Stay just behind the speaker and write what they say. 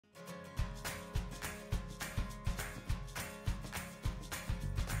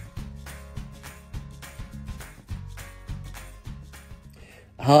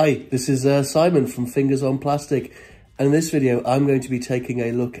Hi, this is Simon from Fingers on Plastic, and in this video I'm going to be taking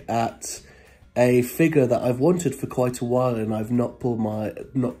a look at a figure that I've wanted for quite a while and I've not pulled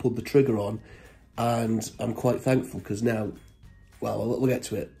the trigger on, and I'm quite thankful because now, well, we'll get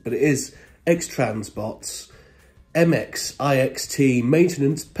to it, but it is X-Transbots MX-IX-T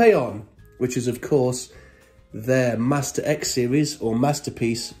Maintenance Paean, which is of course their Master X Series or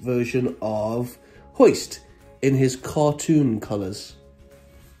Masterpiece version of Hoist in his cartoon colours.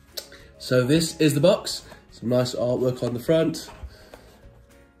 So this is the box, some nice artwork on the front,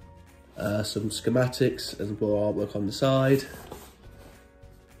 some schematics and more artwork on the side.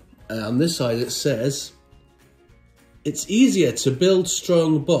 On this side it says, "It's easier to build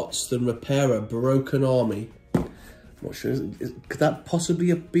strong bots than repair a broken army." I'm not sure, could that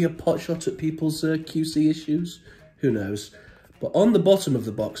possibly be a pot shot at people's QC issues? Who knows? But on the bottom of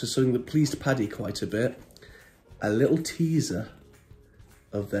the box is something that pleased Paddy quite a bit, a little teaser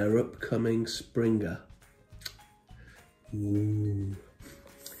of their upcoming Springer. Ooh.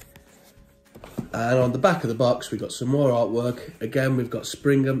 And on the back of the box, we've got some more artwork. Again, we've got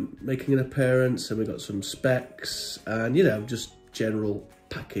Springer making an appearance, and we've got some specs, and you know, just general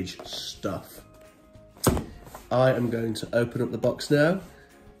package stuff. I am going to open up the box now,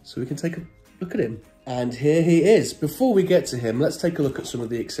 so we can take a look at him. And here he is. Before we get to him, let's take a look at some of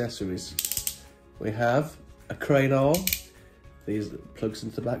the accessories. We have a crane arm. These plugs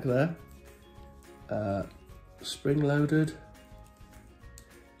into the back there. Spring loaded.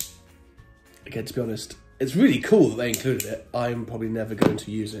 Again, to be honest, it's really cool that they included it. I'm probably never going to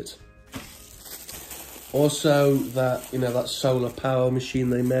use it. Also, that, you know, that solar power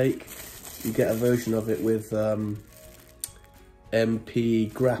machine they make, you get a version of it with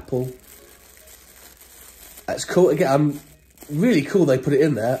MP grapple. That's cool. Again, really cool they put it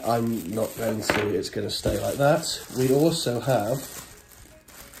in there. I'm not going to, it's going to stay like that. We also have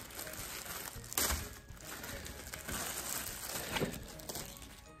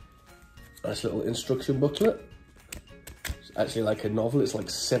a nice little instruction booklet. It's actually like a novel. It's like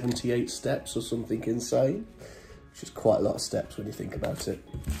 78 steps or something insane, which is quite a lot of steps when you think about it.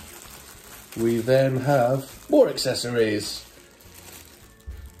 We then have more accessories.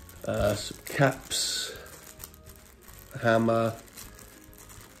 Some caps, hammer,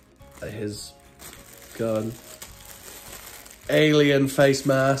 his gun, alien face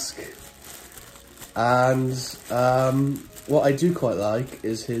mask, and what I do quite like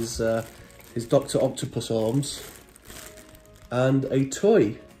is his Dr. Octopus arms and a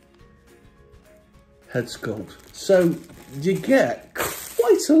toy head sculpt. So you get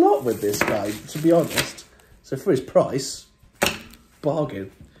quite a lot with this guy, to be honest. So for his price,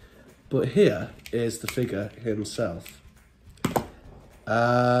 bargain. But here is the figure himself.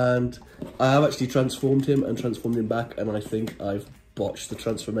 And I have actually transformed him and transformed him back, and I think I've botched the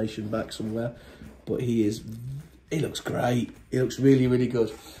transformation back somewhere. But he looks great. He looks really, really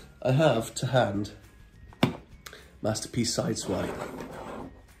good. I have to hand Masterpiece Sideswipe.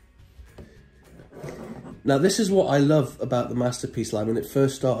 Now this is what I love about the Masterpiece line when it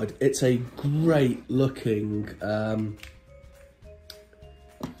first started. It's a great looking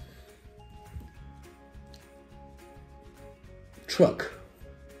truck.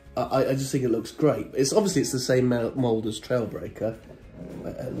 I just think it looks great. It's obviously it's the same mold as Trailbreaker,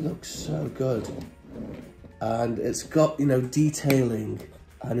 but it looks so good. And it's got, you know, detailing,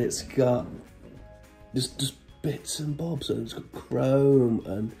 and it's got just bits and bobs, and it's got chrome,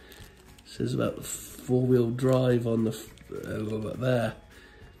 and it says about 4-wheel drive on the there.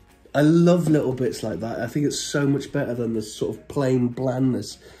 I love little bits like that. I think it's so much better than the sort of plain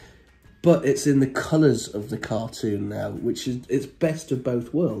blandness. But it's in the colours of the cartoon now, which is, it's best of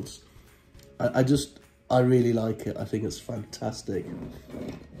both worlds. I really like it. I think it's fantastic.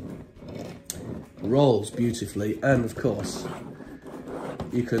 Rolls beautifully, and of course,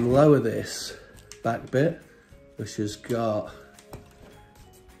 you can lower this back bit, which has got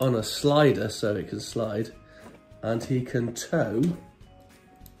on a slider so it can slide, and he can tow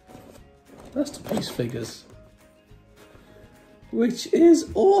Masterpiece figures, which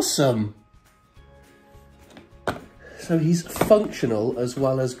is awesome. So he's functional as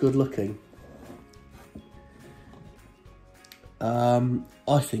well as good looking.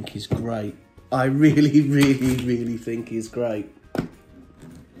 I think he's great. I really, really, really think he's great.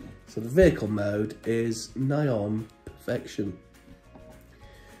 So the vehicle mode is nigh on perfection.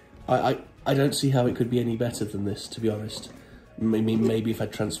 I don't see how it could be any better than this, to be honest. Maybe if I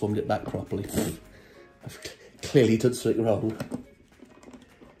transformed it back properly. I've clearly done something wrong.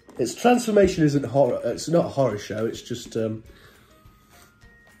 Its transformation isn't horror. It's not a horror show. It's just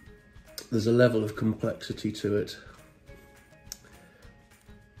there's a level of complexity to it.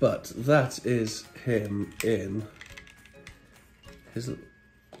 But that is him in his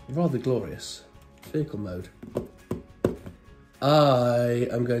rather glorious vehicle mode. I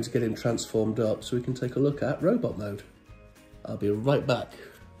am going to get him transformed up so we can take a look at robot mode. I'll be right back.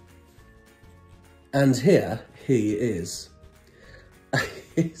 And here he is.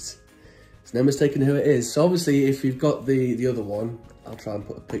 It's no mistaking who it is. So obviously if you've got the other one, I'll try and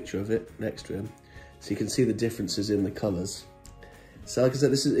put a picture of it next to him so you can see the differences in the colours. So like I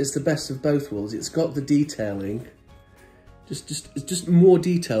said, it's the best of both worlds. It's got the detailing, it's just more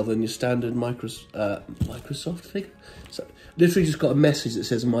detail than your standard Microsoft figure. So literally just got a message that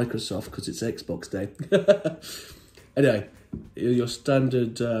says Microsoft because it's Xbox Day. Anyway, your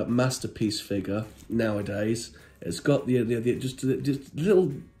standard masterpiece figure nowadays, it's got just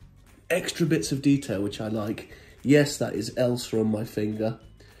little extra bits of detail which I like. Yes, that is Elsa on my finger.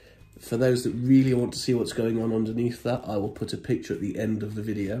 For those that really want to see what's going on underneath that, I will put a picture at the end of the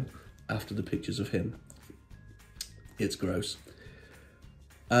video after the pictures of him. It's gross.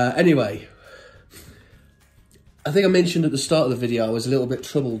 Anyway, I think I mentioned at the start of the video I was a little bit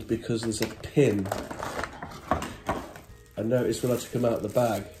troubled because there's a pin. I noticed when I took him out of the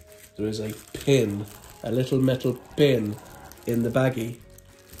bag, there is a pin, a little metal pin in the baggie.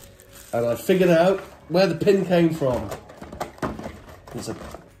 And I figured out where the pin came from. It's a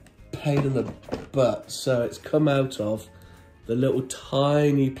pain in the butt. So it's come out of the little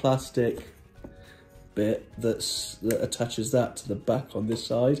tiny plastic bit that attaches that to the back on this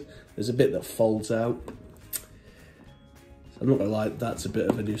side. There's a bit that folds out. I'm not gonna lie, that's a bit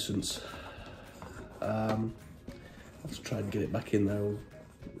of a nuisance. Let's try and get it back in there.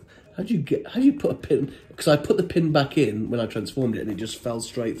 How do you put a pin? Because I put the pin back in when I transformed it and it just fell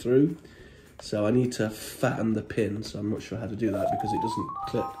straight through. So I need to fatten the pin, so I'm not sure how to do that because it doesn't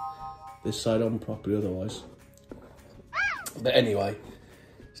clip this side on properly otherwise. But anyway,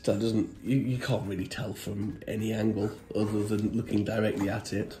 still doesn't, you can't really tell from any angle other than looking directly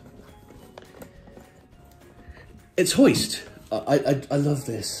at it. It's Hoist. I love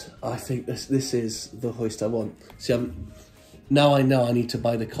this. I think this is the Hoist I want. See, now I know I need to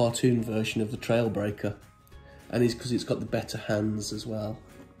buy the cartoon version of the Trailbreaker, and it's because it's got the better hands as well,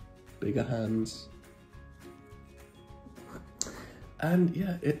 bigger hands, and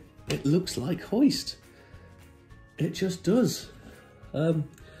yeah, it looks like Hoist. It just does.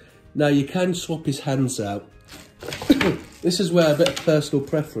 Now you can swap his hands out. This is where a bit of personal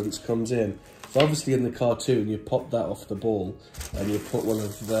preference comes in. So obviously in the cartoon you pop that off the ball and you put one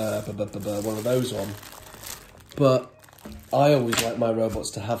of those on. But I always like my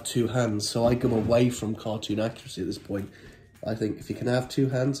robots to have two hands, so I go away from cartoon accuracy at this point. I think if you can have two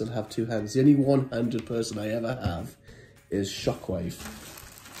hands, then have two hands. The only one-handed person I ever have is Shockwave.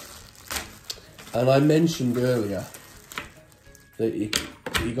 And I mentioned earlier that you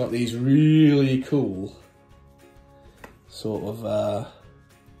got these really cool sort of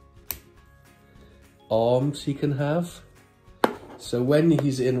arms he can have. So when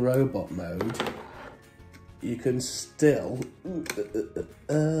he's in robot mode, you can still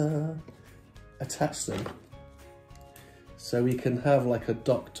attach them. So we can have like a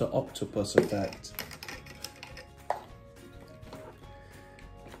Dr. Octopus effect,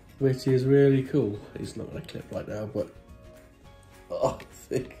 which is really cool. He's not going to clip right now, but I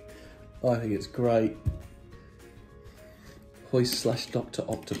think it's great. Hoist / Dr.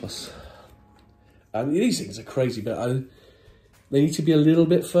 Octopus. And these things are crazy, but they need to be a little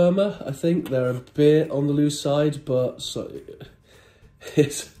bit firmer. I think they're a bit on the loose side, but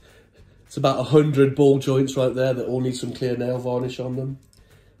it's about 100 ball joints right there that all need some clear nail varnish on them.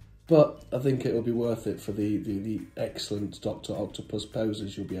 But I think it will be worth it for the excellent Dr. Octopus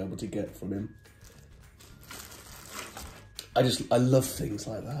poses you'll be able to get from him. I love things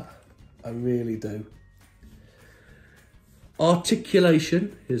like that. I really do.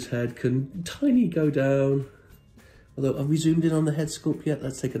 Articulation, his head can tiny go down. Although, have we zoomed in on the head sculpt yet?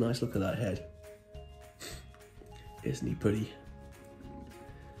 Let's take a nice look at that head. Isn't he pretty?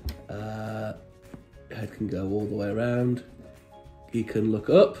 Head can go all the way around. He can look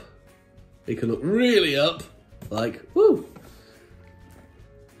up. He can look really up. Like, woo!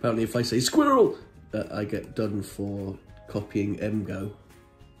 Apparently if I say squirrel, I get done for copying MGO.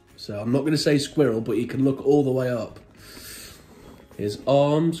 So I'm not going to say squirrel, but he can look all the way up. His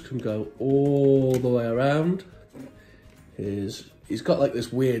arms can go all the way around. He's got like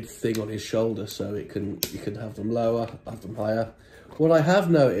this weird thing on his shoulder, so you can have them lower, have them higher. What I have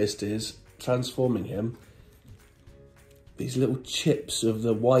noticed is, transforming him, these little chips of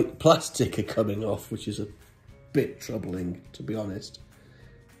the white plastic are coming off, which is a bit troubling, to be honest.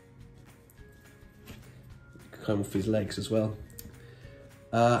 Come off his legs as well.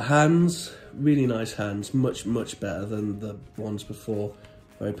 Hands, really nice hands, much better than the ones before.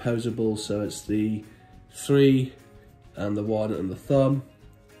 Very posable, so it's the 3 and the 1 and the thumb.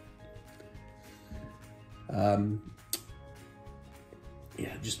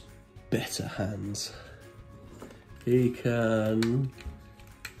 Yeah, just better hands. He can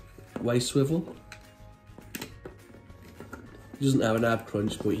waist swivel. He doesn't have an ab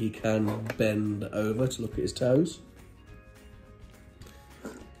crunch, but he can bend over to look at his toes.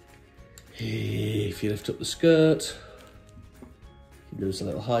 If you lift up the skirt, he does a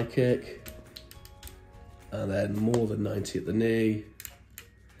little high kick, and then more than 90 at the knee,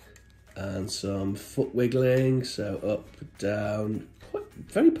 and some foot wiggling, so up, down,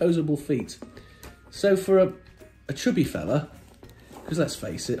 very posable feet. So for a chubby fella, because let's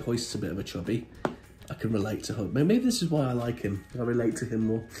face it, Hoist's a bit of a chubby, I can relate to him. Maybe this is why I like him, I relate to him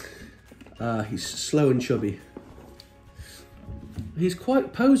more. He's slow and chubby. He's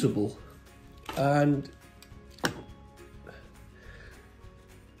quite posable, and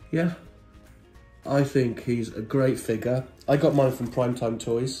yeah, I think he's a great figure. I got mine from Primetime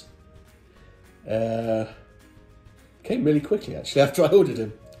Toys. Came really quickly actually after I ordered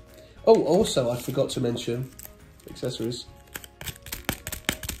him. Oh, also I forgot to mention accessories.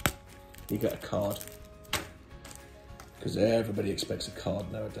 You get a card, because everybody expects a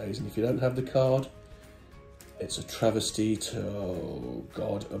card nowadays, and if you don't have the card, it's a travesty to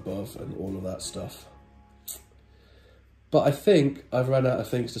God above and all of that stuff. But I think I've run out of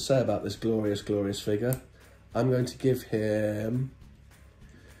things to say about this glorious, glorious figure. I'm going to give him...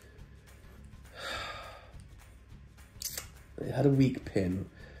 It had a weak pin.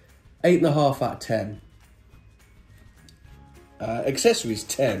 8.5 out of 10. Accessories,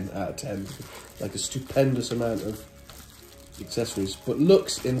 10 out of 10. Like a stupendous amount of accessories. But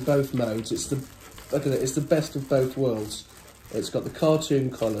looks in both modes, it's the... Look at it, it's the best of both worlds. It's got the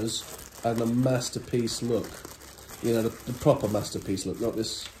cartoon colours and the masterpiece look. You know, the proper masterpiece look, not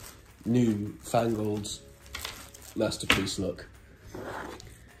this new fangled masterpiece look.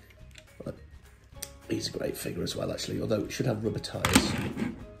 But he's a great figure as well, actually, although it should have rubber tyres.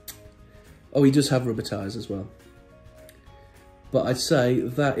 Oh, he does have rubber tyres as well. But I'd say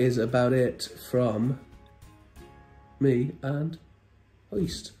that is about it from me and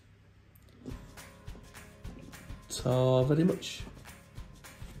Hoist. Ta very much.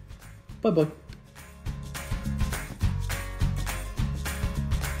 Bye bye.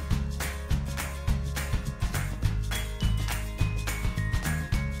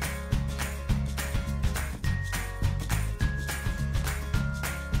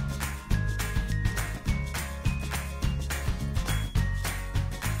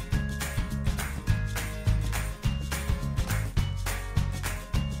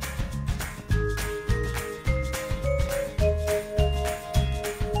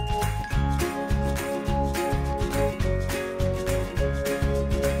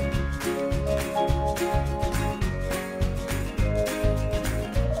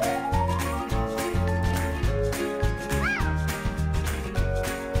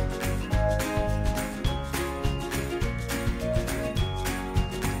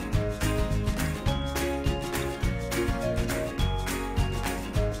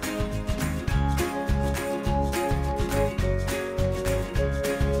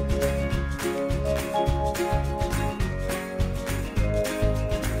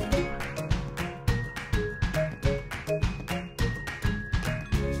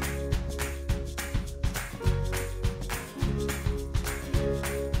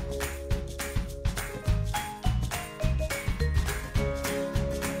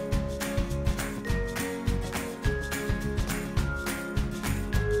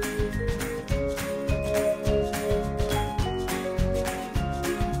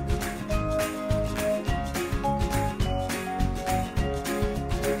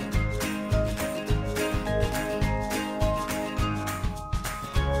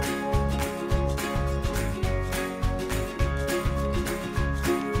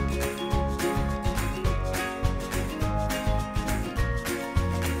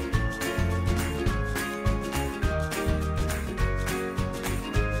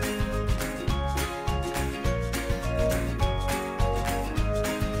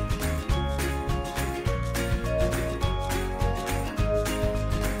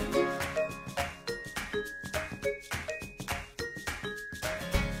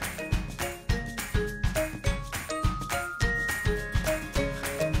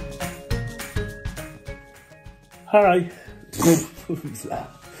 Hi. Who's that?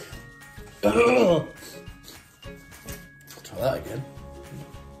 Try that again.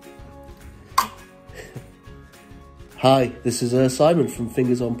 Hi, this is Simon from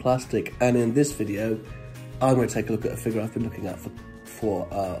Fingers on Plastic, and in this video I'm going to take a look at a figure I've been looking at for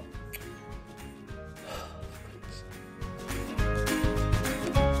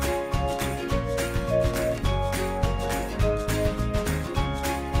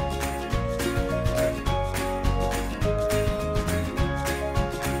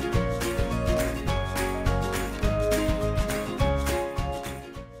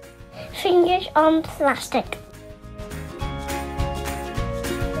Fingers on Plastic.